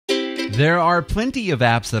There are plenty of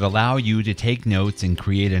apps that allow you to take notes and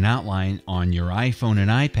create an outline on your iPhone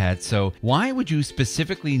and iPad, so why would you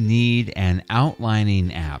specifically need an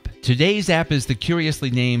outlining app? Today's app is the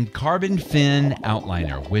curiously named CarbonFin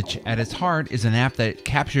Outliner, which at its heart is an app that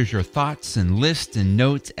captures your thoughts and lists and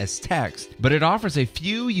notes as text, but it offers a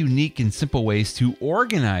few unique and simple ways to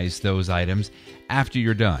organize those items after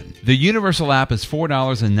you're done. The universal app is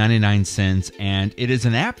 $4.99, and it is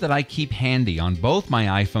an app that I keep handy on both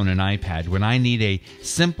my iPhone and iPad when I need a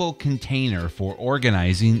simple container for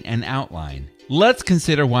organizing an outline. Let's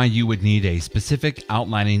consider why you would need a specific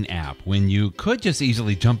outlining app when you could just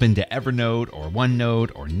easily jump into Evernote or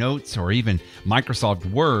OneNote or Notes or even Microsoft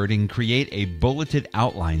Word and create a bulleted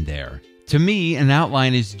outline there. To me, an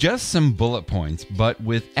outline is just some bullet points, but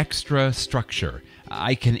with extra structure.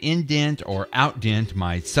 I can indent or outdent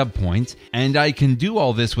my subpoints, and I can do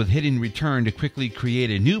all this with hitting return to quickly create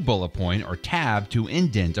a new bullet point or tab to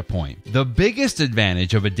indent a point. The biggest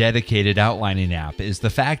advantage of a dedicated outlining app is the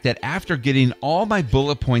fact that after getting all my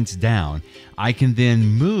bullet points down, I can then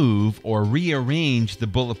move or rearrange the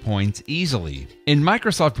bullet points easily. In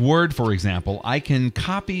Microsoft Word, for example, I can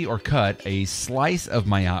copy or cut a slice of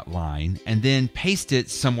my outline and then paste it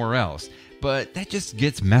somewhere else. But that just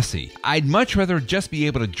gets messy. I'd much rather just be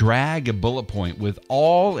able to drag a bullet point with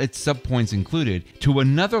all its subpoints included to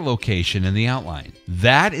another location in the outline.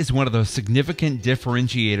 That is one of the significant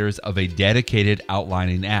differentiators of a dedicated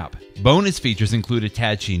outlining app. Bonus features include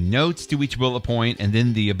attaching notes to each bullet point and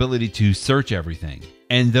then the ability to search everything.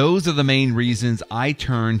 And those are the main reasons I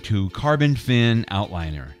turn to CarbonFin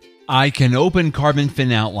Outliner. I can open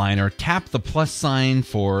CarbonFin Outliner, tap the plus sign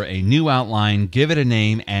for a new outline, give it a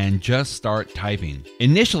name, and just start typing.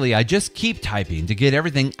 Initially, I just keep typing to get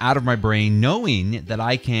everything out of my brain, knowing that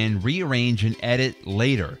I can rearrange and edit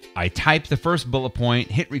later. I type the first bullet point,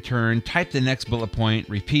 hit return, type the next bullet point,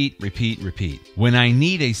 repeat, repeat, repeat. When I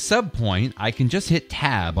need a subpoint, I can just hit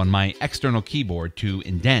tab on my external keyboard to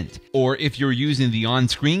indent. Or if you're using the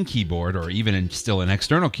on-screen keyboard or even still an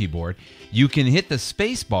external keyboard, you can hit the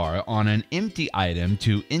space bar on an empty item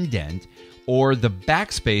to indent, or the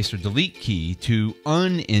backspace or delete key to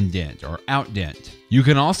unindent or outdent. You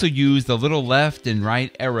can also use the little left and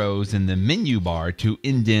right arrows in the menu bar to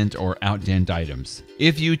indent or outdent items.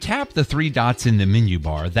 If you tap the three dots in the menu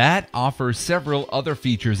bar, that offers several other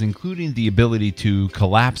features, including the ability to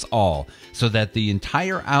collapse all, so that the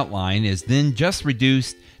entire outline is then just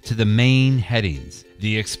reduced to the main headings.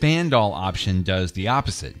 The expand all option does the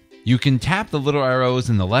opposite. You can tap the little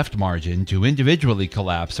arrows in the left margin to individually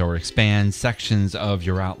collapse or expand sections of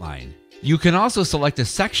your outline. You can also select a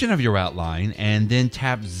section of your outline and then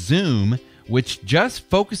tap Zoom, which just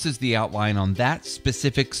focuses the outline on that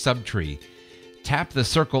specific subtree. Tap the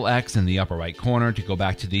circle X in the upper right corner to go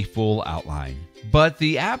back to the full outline. But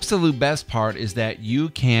the absolute best part is that you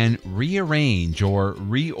can rearrange or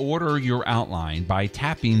reorder your outline by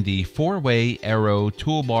tapping the four-way arrow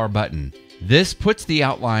toolbar button. This puts the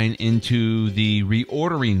outline into the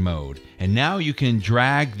reordering mode, and now you can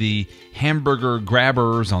drag the hamburger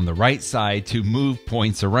grabbers on the right side to move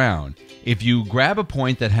points around. If you grab a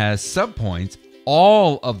point that has subpoints,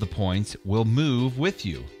 all of the points will move with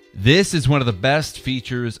you. This is one of the best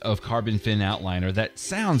features of CarbonFin Outliner that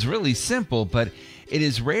sounds really simple, but it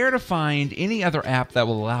is rare to find any other app that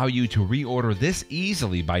will allow you to reorder this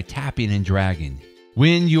easily by tapping and dragging.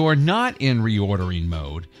 When you're not in reordering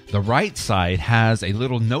mode, the right side has a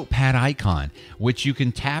little notepad icon, which you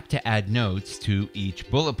can tap to add notes to each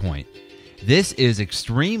bullet point. This is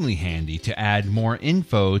extremely handy to add more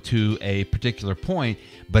info to a particular point,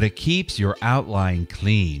 but it keeps your outline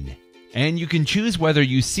clean. And you can choose whether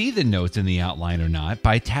you see the notes in the outline or not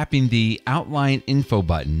by tapping the Outline Info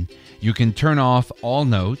button. You can turn off all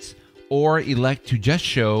notes or elect to just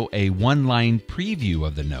show a one-line preview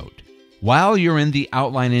of the note. While you're in the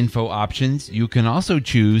Outline Info options, you can also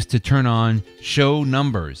choose to turn on Show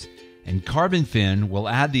Numbers, and CarbonFin will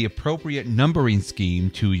add the appropriate numbering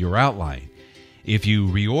scheme to your outline. If you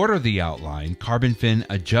reorder the outline, CarbonFin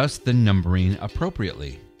adjusts the numbering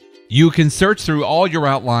appropriately. You can search through all your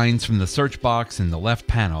outlines from the search box in the left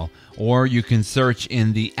panel, or you can search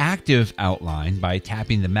in the active outline by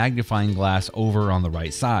tapping the magnifying glass over on the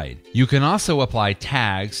right side. You can also apply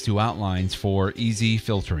tags to outlines for easy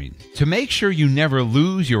filtering. To make sure you never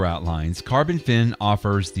lose your outlines, CarbonFin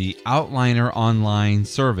offers the Outliner Online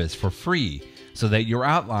service for free, so that your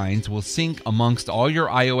outlines will sync amongst all your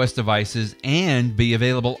iOS devices and be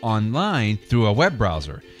available online through a web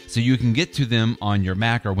browser, so you can get to them on your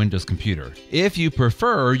Mac or Windows computer. If you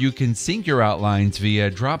prefer, you can sync your outlines via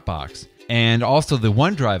Dropbox. And also the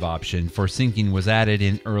OneDrive option for syncing was added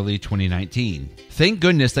in early 2019. Thank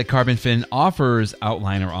goodness that CarbonFin offers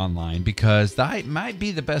Outliner Online, because that might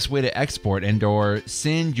be the best way to export and or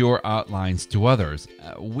send your outlines to others.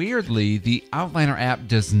 Weirdly, the Outliner app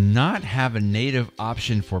does not have a native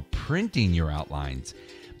option for printing your outlines,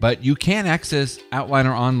 but you can access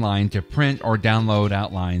Outliner Online to print or download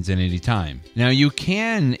outlines at any time. Now, you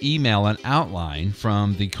can email an outline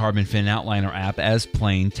from the CarbonFin Outliner app as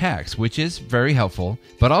plain text, which is very helpful,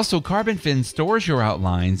 but also CarbonFin stores your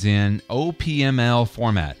outlines in OPML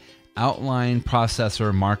format, Outline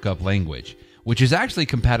Processor Markup Language, which is actually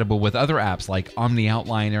compatible with other apps like Omni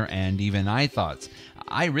Outliner and even iThoughts.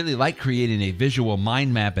 I really like creating a visual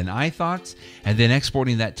mind map in iThoughts and then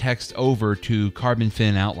exporting that text over to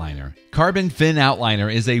CarbonFin Outliner. CarbonFin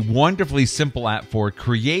Outliner is a wonderfully simple app for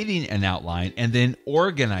creating an outline and then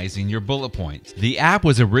organizing your bullet points. The app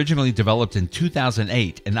was originally developed in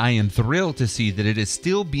 2008, and I am thrilled to see that it is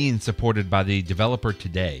still being supported by the developer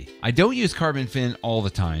today. I don't use CarbonFin all the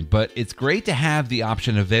time, but it's great to have the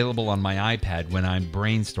option available on my iPad when I'm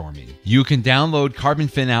brainstorming. You can download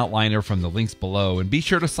CarbonFin Outliner from the links below, and be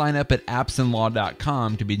sure to sign up at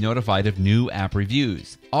appsandlaw.com to be notified of new app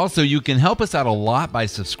reviews. Also, you can help us out a lot by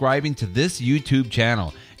subscribing to this YouTube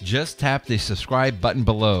channel. Just tap the subscribe button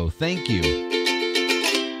below. Thank you.